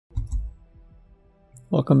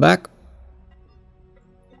Welcome back.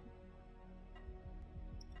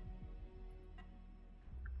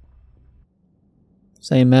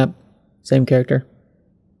 Same map, same character.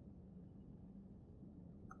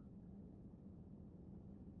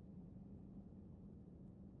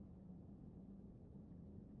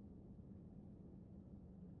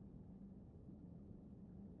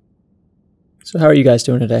 So how are you guys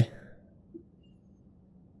doing today?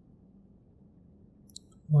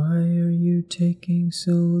 Why are you taking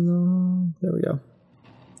so long? There we go.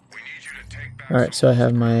 Alright, so I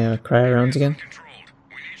have my cryo rounds again.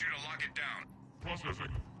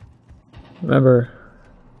 Remember,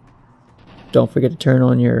 don't forget to turn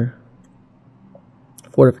on your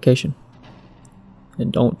fortification.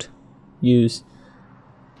 And don't use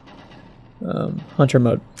hunter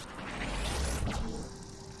mode.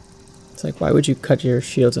 It's like, why would you cut your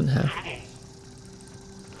shields in half?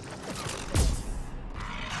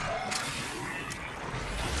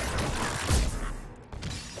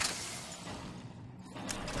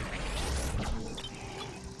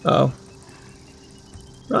 Uh-oh.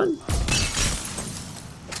 Run!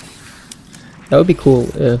 That would be cool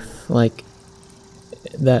if, like,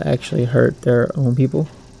 that actually hurt their own people.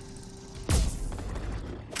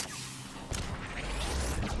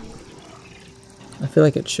 I feel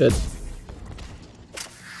like it should.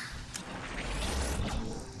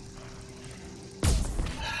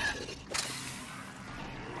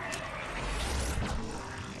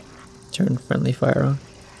 Turn friendly fire on.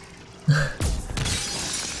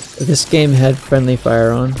 If this game had friendly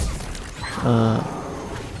fire on,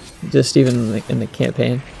 just even like in the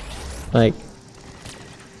campaign, like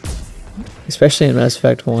especially in Mass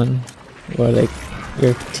Effect 1, where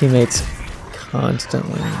your teammates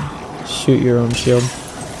constantly shoot your own shield,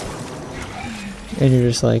 and you're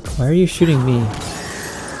just like, why are you shooting me?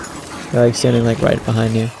 They're like standing like right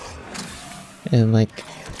behind you, and like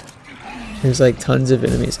there's like tons of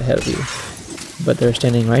enemies ahead of you, but they're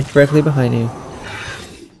standing right directly behind you,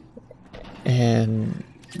 and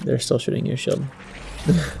they're still shooting your shield.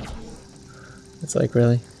 It's like,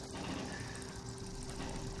 really?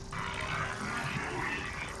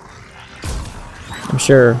 I'm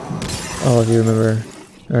sure all of you remember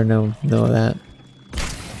or know that,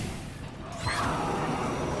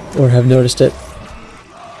 or have noticed it.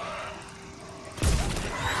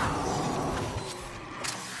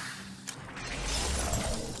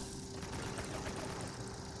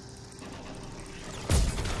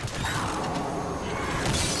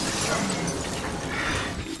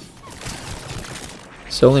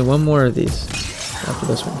 So only one more of these after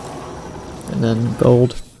this one, and then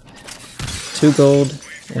gold, 2 gold,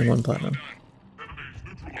 and 1 platinum.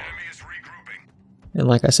 And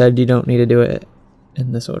like I said, you don't need to do it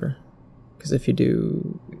in this order, because if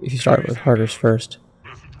you start with hardest first,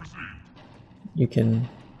 you can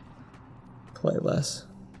play less.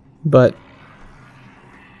 And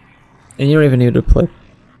you don't even need to play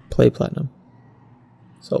platinum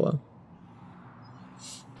solo.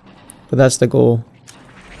 But that's the goal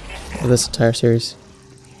of this entire series.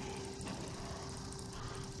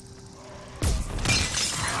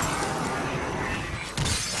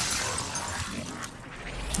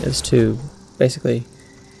 Is to basically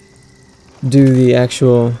do the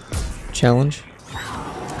actual challenge,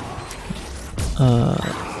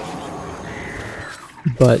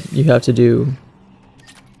 but you have to do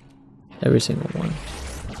every single one.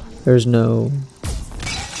 There's no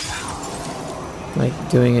like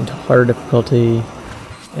doing it to harder difficulty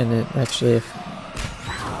and it actually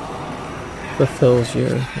fulfills your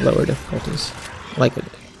lower difficulties like it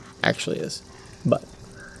actually is. But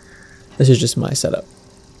this is just my setup.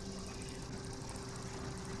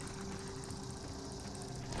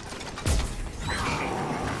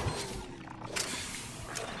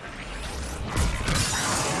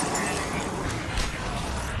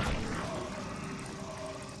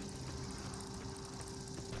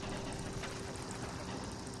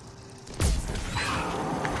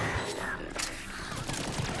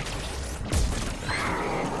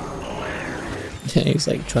 He's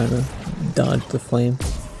like trying to dodge the flame.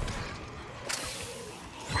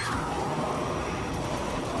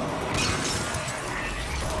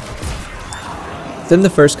 Within the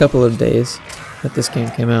first couple of days that this game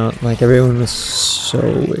came out, like everyone was so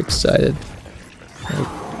excited. Like,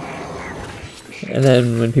 and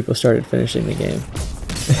then when people started finishing the game,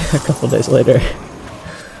 a couple days later,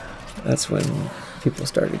 that's when people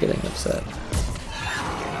started getting upset.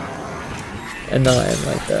 And now I'm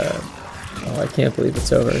like, oh, I can't believe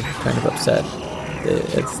it's over, kind of upset.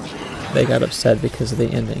 They got upset because the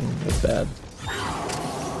ending was bad.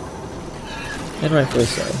 And rightfully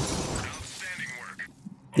so.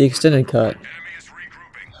 The extended cut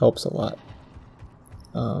helps a lot.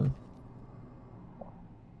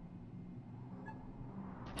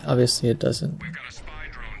 Obviously it doesn't.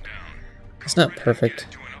 It's not perfect.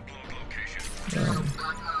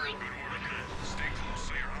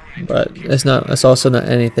 But it's not. It's also not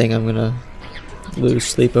anything I'm gonna lose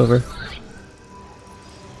sleep over.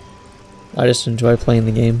 I just enjoy playing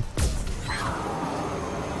the game.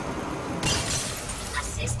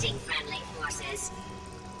 Assisting friendly forces.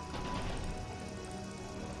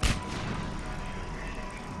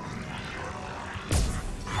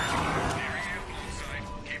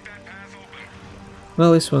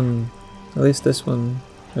 Well, at least this one,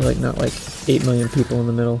 there's like not like 8 million people in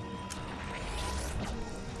the middle,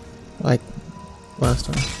 like last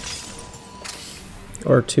time,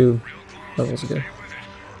 or 2 levels ago.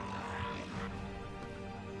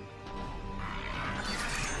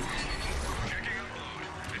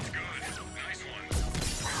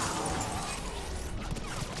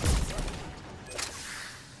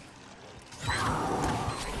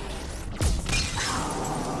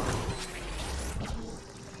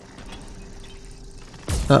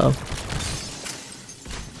 Uh-oh.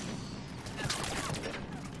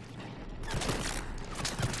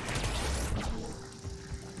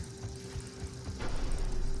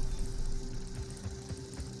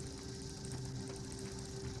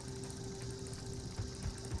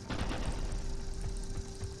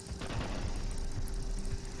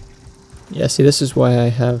 Yeah, see, this is why I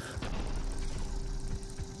have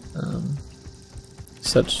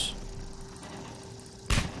such,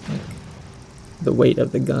 like, the weight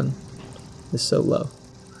of the gun is so low,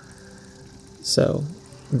 so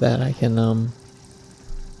that I can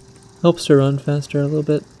helps to run faster a little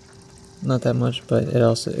bit, not that much, but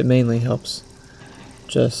it mainly helps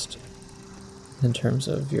just in terms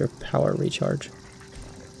of your power recharge.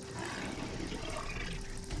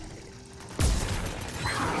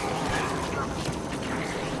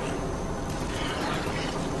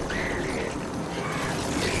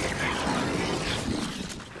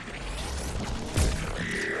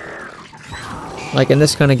 Like in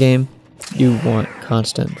this kind of game, you want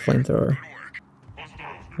constant flamethrower.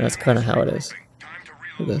 That's kind of how it is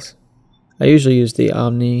for this. I usually use the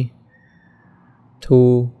Omni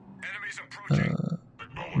tool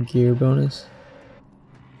gear bonus,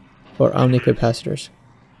 or Omni capacitors.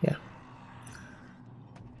 Yeah.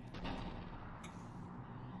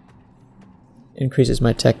 Increases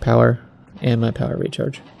my tech power and my power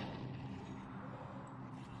recharge.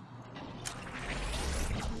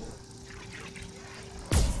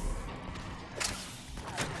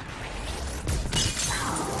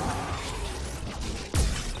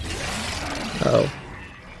 Oh.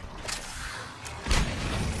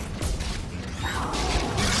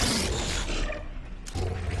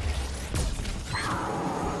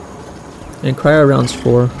 And cryo rounds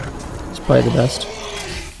 4 is probably the best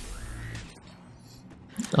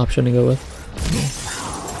option to go with.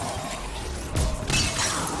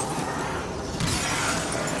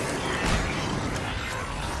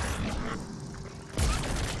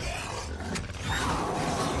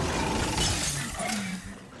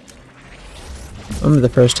 I remember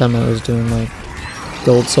the first time I was doing like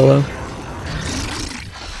gold solo.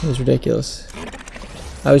 It was ridiculous.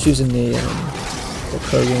 I was using the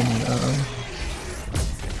Krogan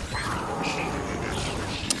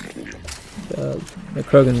the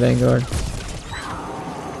Krogan Vanguard.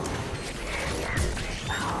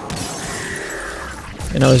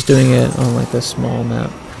 And I was doing it on like a small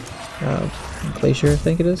map, Glacier I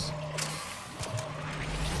think it is,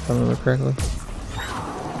 if I remember correctly.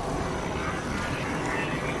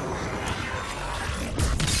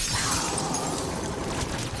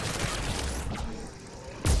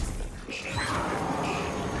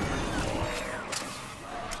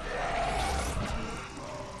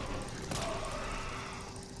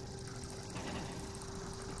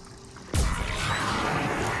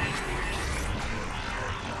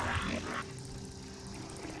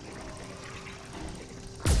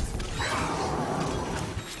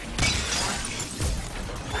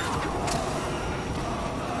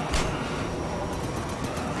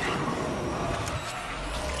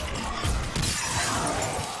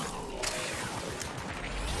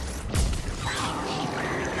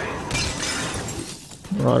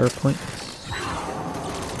 Marauder point.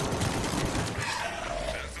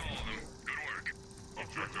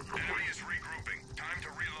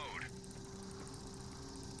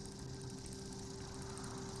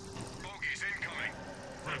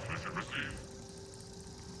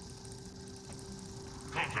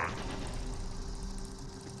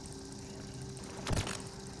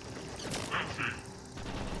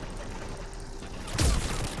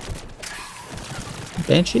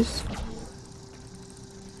 Banshees?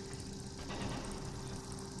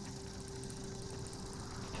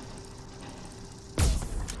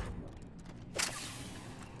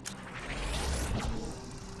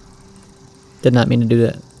 Did not mean to do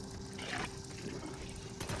that.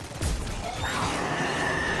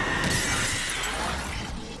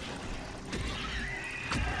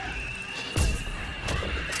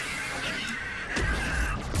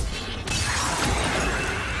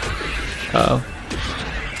 Uh-oh.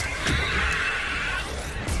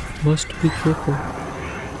 Must be careful.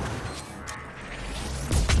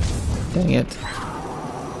 Dang it.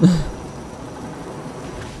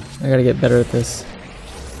 I gotta get better at this.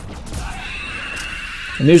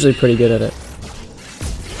 I'm usually pretty good at it.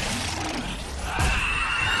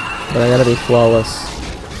 But I gotta be flawless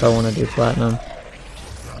if I want to do platinum.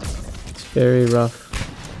 It's very rough.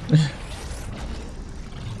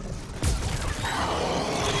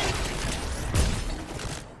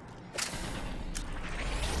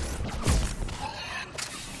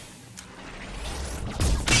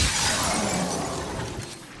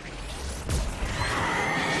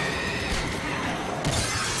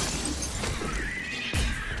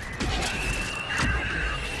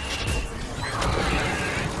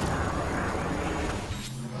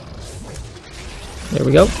 There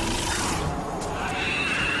we go.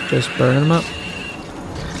 Just burning them up.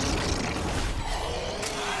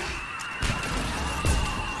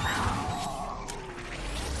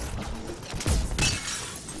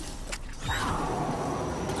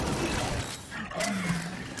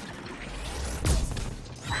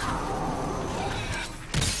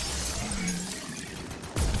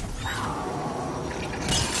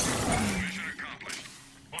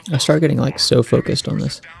 I start getting like so focused on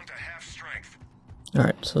this.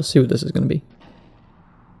 Alright, so let's see what this is going to be.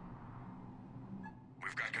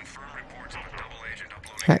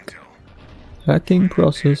 Hack. Hacking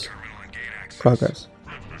process. Progress.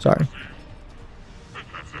 Sorry.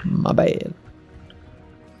 My bad.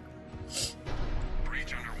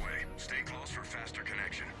 Breach underway. Stay close for faster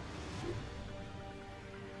connection.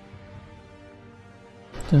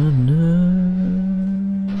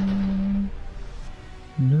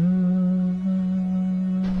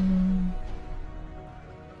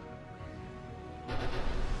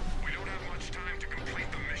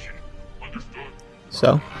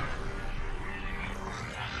 So,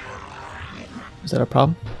 is that a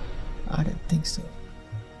problem? I didn't think so.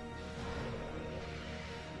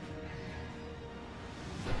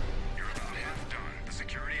 You're about half done. The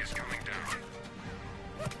security is coming down.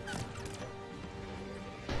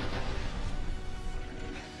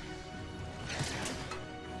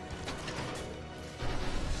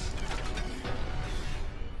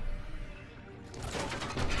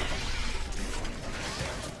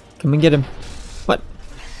 Come and get him. What?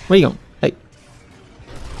 Where you going? Hey.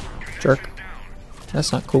 Jerk.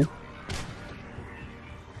 That's not cool.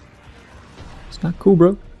 It's not cool,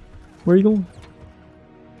 bro. Where are you going?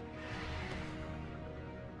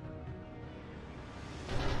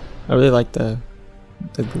 I really like the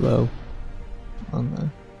glow on the...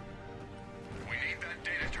 We need that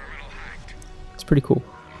data terminal hacked. It's pretty cool.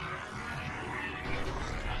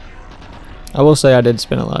 I will say I did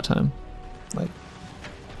spend a lot of time, like,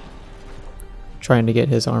 trying to get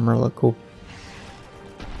his armor look cool.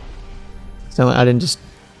 So I didn't just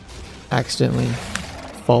accidentally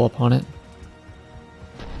fall upon it.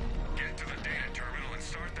 Get to the data terminal and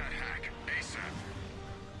start that hack ASAP.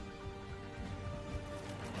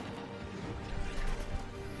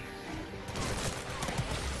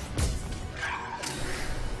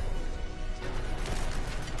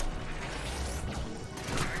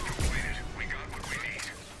 Hack completed. We got what we need.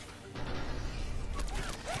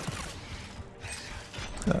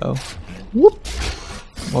 Uh-oh. Whoop.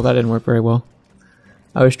 Well, that didn't work very well.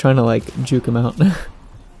 I was trying to, like, juke him out. That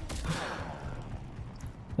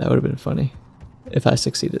would have been funny if I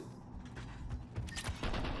succeeded.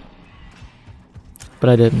 But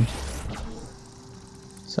I didn't.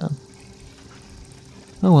 So.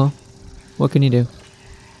 Oh well. What can you do?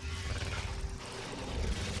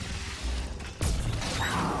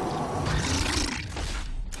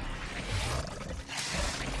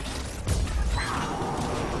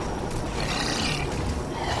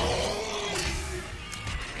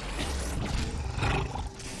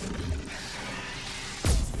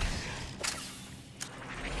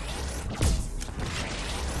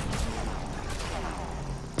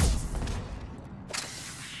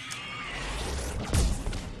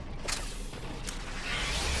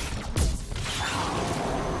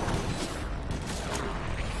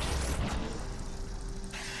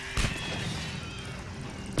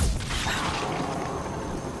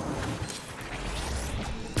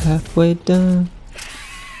 halfway done.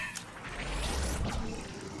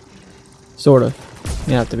 Sort of.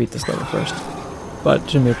 You have to beat this level first. But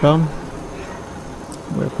shouldn't be a problem.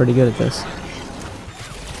 We're pretty good at this.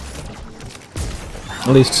 At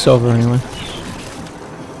least silver anyway.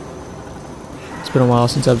 It's been a while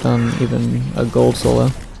since I've done even a gold solo.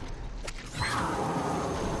 Fine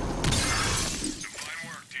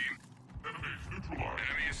work, team.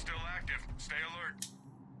 Enemy is still active. Stay alert.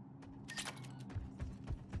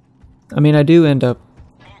 I mean, I do end up,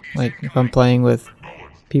 like, if I'm playing with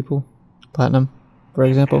people, platinum, for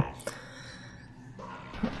example,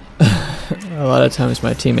 a lot of times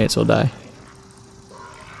my teammates will die.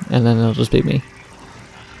 And then it'll just be me.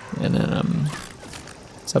 And then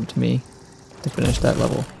it's up to me to finish that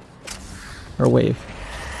level. Or wave.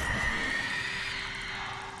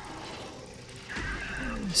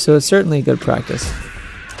 So it's certainly good practice.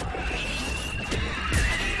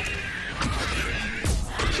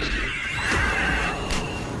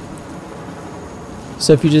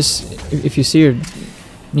 So if you see her,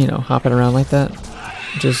 you know, hopping around like that,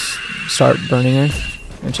 just start burning her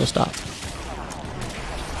and she'll stop.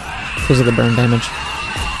 Because of the burn damage.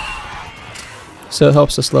 So it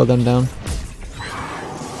helps to slow them down.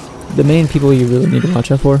 The main people you really need to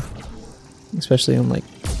watch out for, especially on like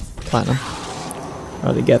platinum,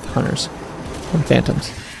 are the Geth hunters and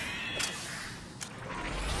phantoms.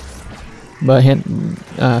 But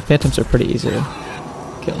phantoms are pretty easy to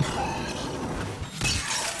kill.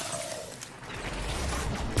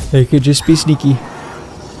 They could just be sneaky.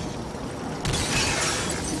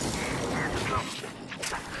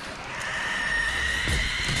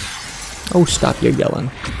 Oh, stop your yelling.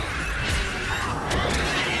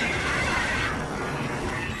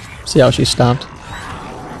 See how she stopped?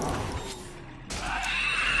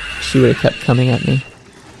 She would have kept coming at me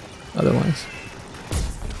otherwise.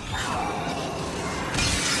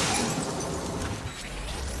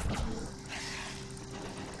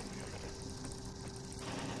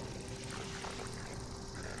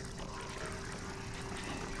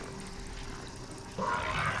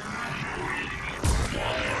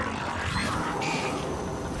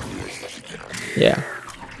 Yeah.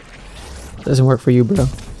 Doesn't work for you, bro.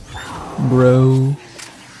 Bro.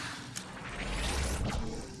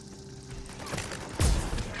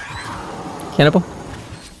 Cannibal?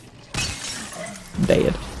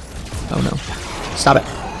 Dead. Oh no. Stop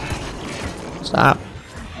it. Stop.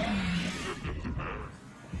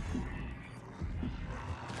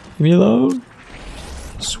 Leave me alone.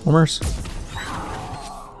 Swimmers.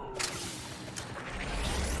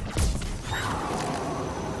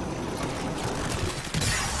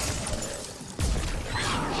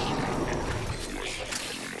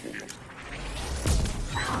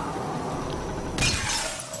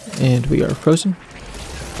 And we are frozen.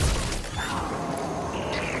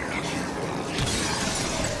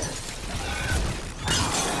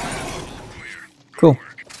 Cool.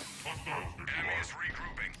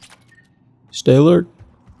 Stay alert.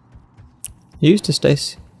 He used to stay.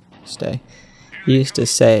 He used to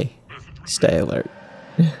say, stay alert.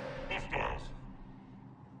 I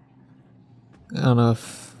don't know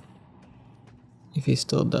if he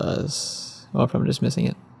still does, or if I'm just missing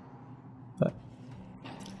it. But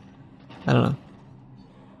I don't know.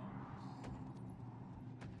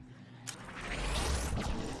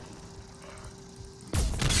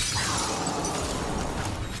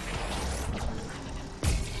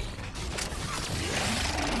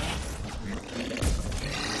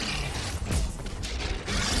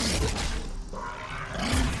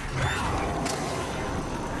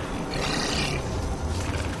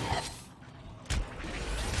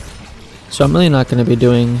 So I'm really not going to be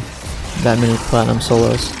doing that many platinum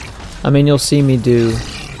solos. I mean, you'll see me do,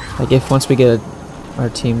 like, if once we get our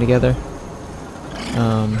team together,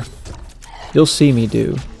 you'll see me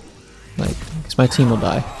do, like, because my team will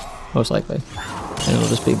die, most likely, and it'll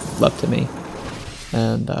just be left to me.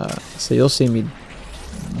 And so you'll see me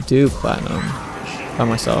do platinum by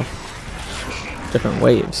myself, different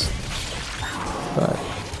waves, but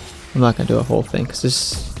I'm not going to do a whole thing, because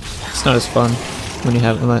it's not as fun when you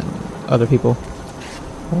have other people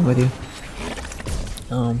playing with you.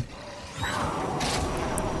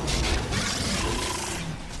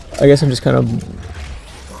 I guess I'm just kind of,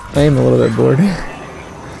 I am a little bit bored.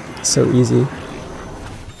 It's so easy.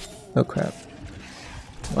 Oh crap.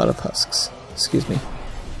 A lot of husks. Excuse me.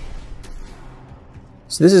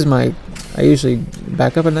 So this is I usually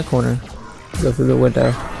back up in the corner, go through the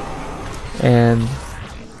window, and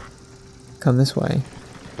come this way.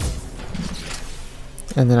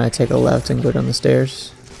 And then I take a left and go down the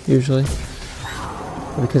stairs, usually,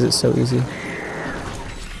 because it's so easy.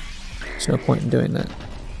 There's no point in doing that.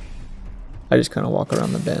 I just kind of walk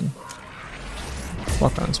around the bin.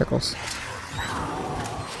 Walk around in circles.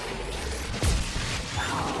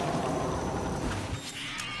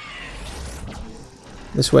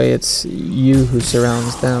 This way it's you who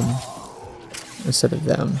surrounds them instead of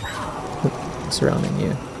them surrounding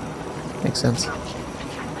you. Makes sense.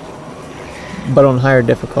 But on higher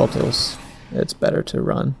difficulties, it's better to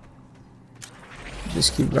run.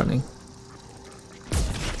 Just keep running.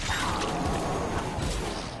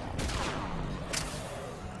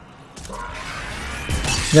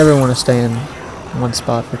 You never want to stay in one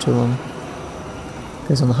spot for too long,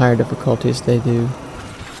 because on the higher difficulties they do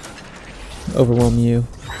overwhelm you.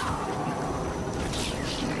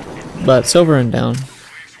 But silver and down,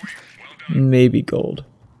 maybe gold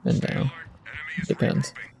and down,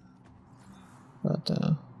 depends. But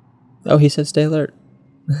oh, he said stay alert.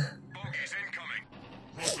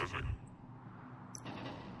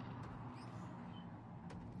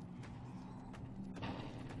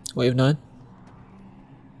 Wave 9.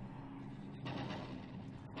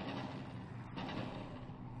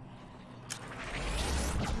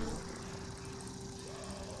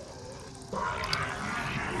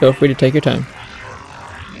 Feel free to take your time.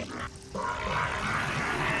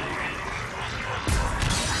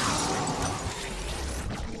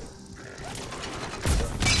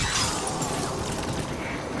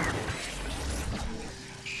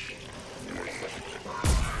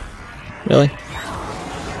 Really?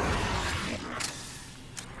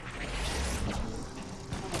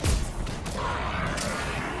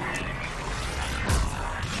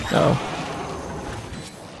 Oh.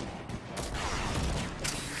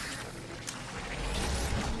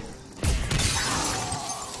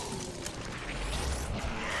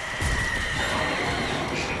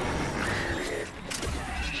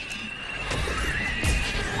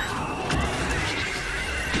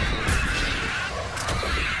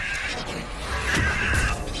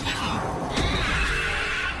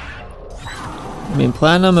 I mean,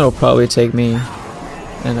 platinum, it'll probably take me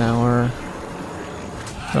an hour,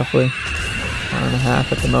 roughly, hour and a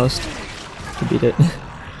half at the most, to beat it.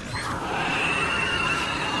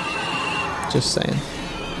 Just saying.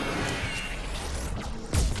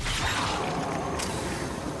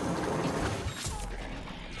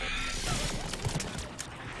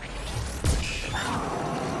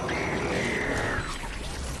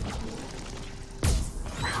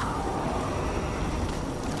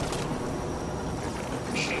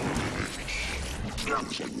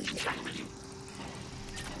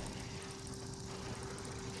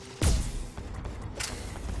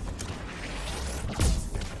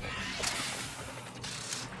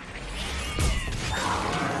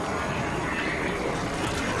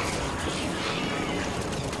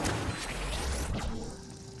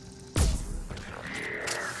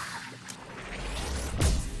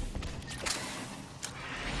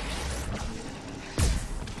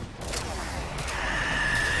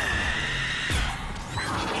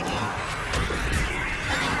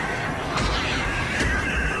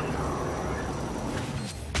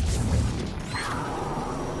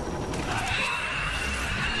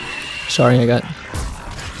 Sorry, I got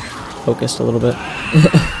focused a little bit.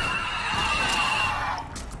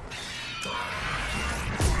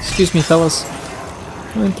 Excuse me, fellas.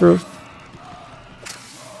 Going through.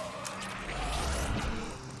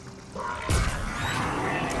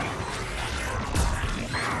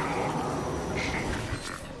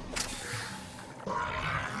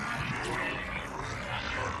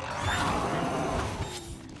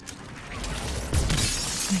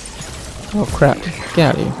 Oh crap, get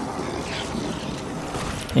out of here.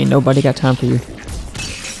 Ain't nobody got time for you.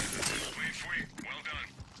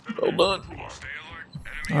 Well done.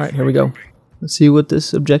 Alright, here we go. Let's see what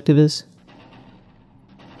this objective is.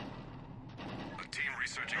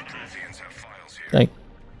 Thank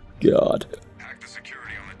God. Hack the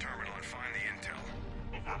security on the terminal and find the intel.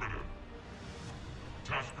 Affirmative.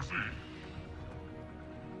 Task proceed.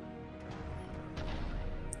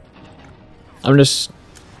 I'm just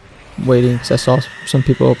waiting because I saw some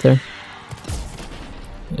people up there.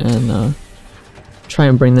 And try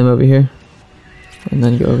and bring them over here. And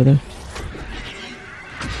then go over there.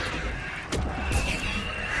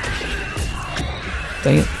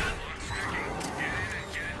 Dang it.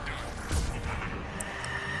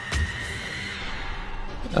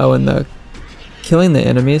 Oh, and the killing the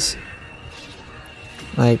enemies,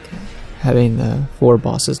 like having the 4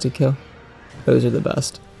 bosses to kill, those are the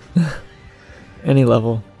best. Any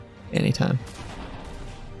level, anytime.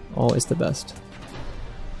 Always the best.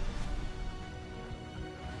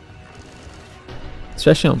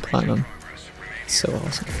 Especially on platinum. It's so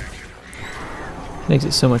awesome. Makes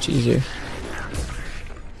it so much easier.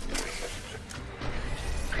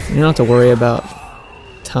 You don't have to worry about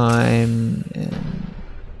time and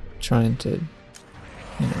trying to,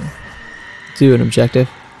 you know, do an objective.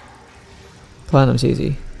 Platinum's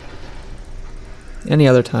easy. Any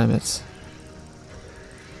other time it's,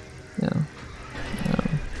 you know,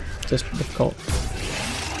 just difficult.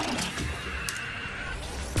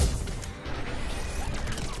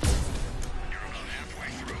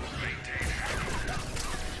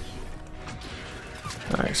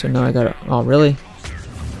 Alright, so now I gotta, oh really?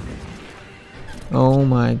 Oh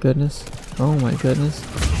my goodness. Oh my goodness.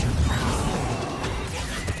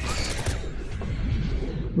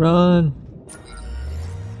 Run!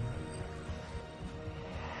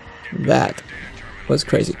 That was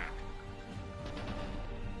crazy.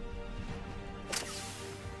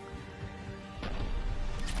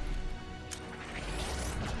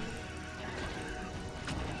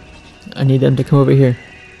 I need them to come over here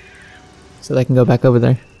so they can go back over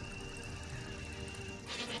there.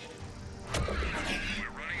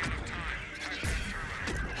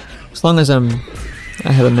 As long as I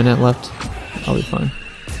have a minute left, I'll be fine.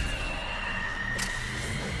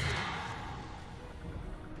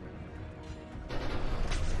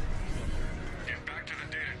 Get back to the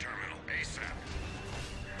data terminal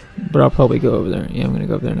ASAP. But I'll probably go over there. Yeah, I'm gonna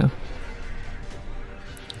go over there now.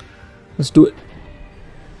 Let's do it.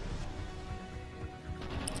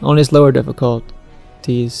 On these lower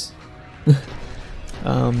difficulties.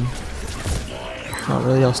 Oh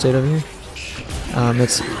really, I'll stay over here?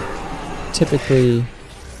 It's typically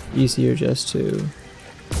easier just to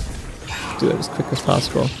do it as quick as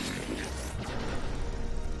possible.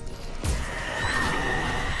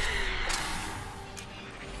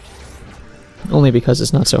 Only because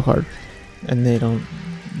it's not so hard and they don't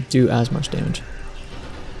do as much damage.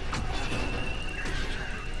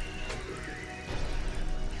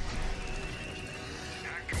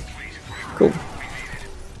 Cool.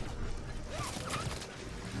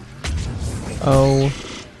 Oh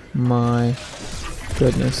my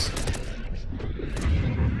goodness.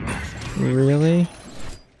 Really?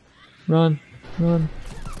 Run, run,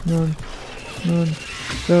 run, run.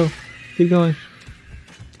 Go. Keep going.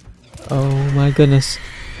 Oh my goodness.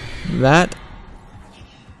 That.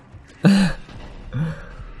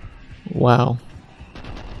 Wow.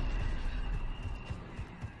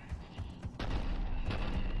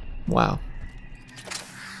 Wow.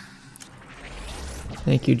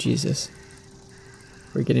 Thank you, Jesus,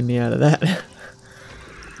 for getting me out of that.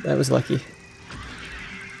 That was lucky.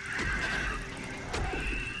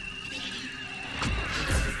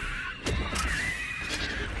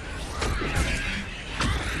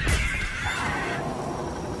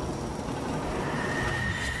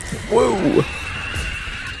 Whoa!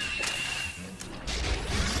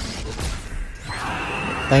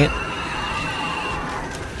 Dang it.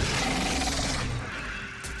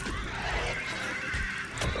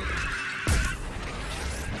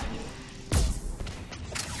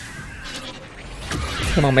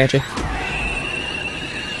 Come on, Banshee.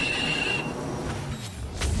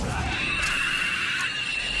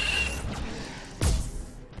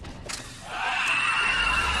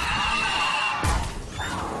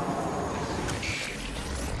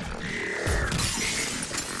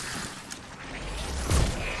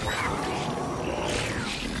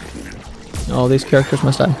 All these characters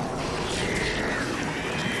must die.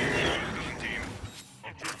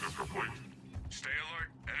 Objective complete. Stay alert.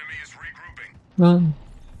 Enemy is regrouping. Run.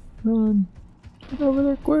 Run. Get over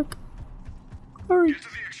there quick. Hurry. Get to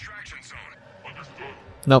the extraction zone. Understood.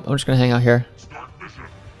 Nope, I'm just gonna hang out here. Start mission.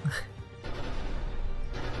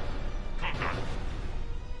 Contact.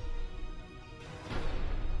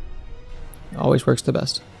 Always works the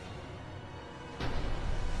best.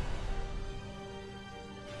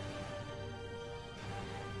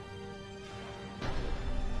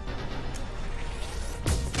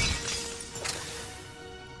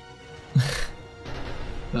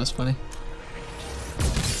 That's funny.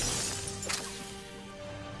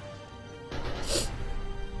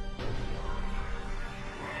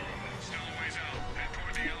 Still a ways out. Head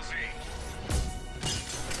toward the LZ.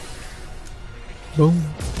 Boom.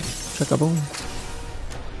 Chaka boom.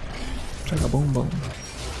 Chaka boom boom.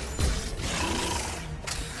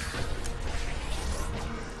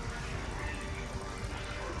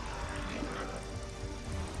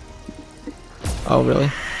 Oh, really?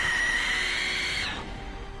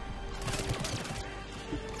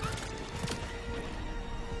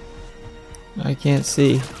 I can't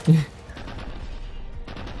see.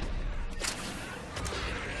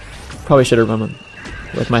 Probably should have run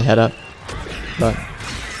with my head up, but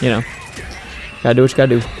you know, gotta do what you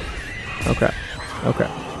gotta do. Oh crap! Oh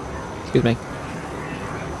crap! Excuse me.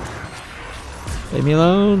 Leave me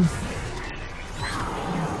alone.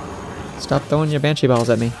 Stop throwing your banshee balls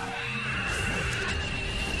at me.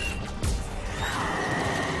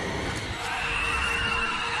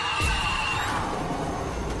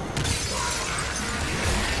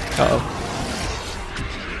 Uh-oh.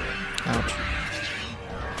 Ouch.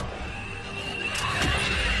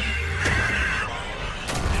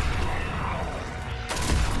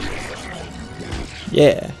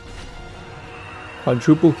 Yeah.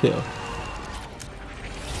 Quadruple kill.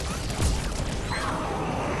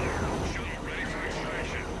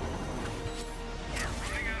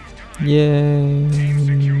 Yay.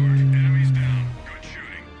 Enemies down. Good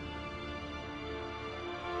shooting.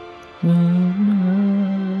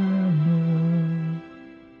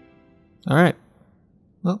 Alright.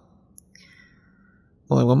 Well,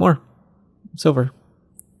 only one more. Silver.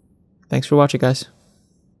 Thanks for watching, guys.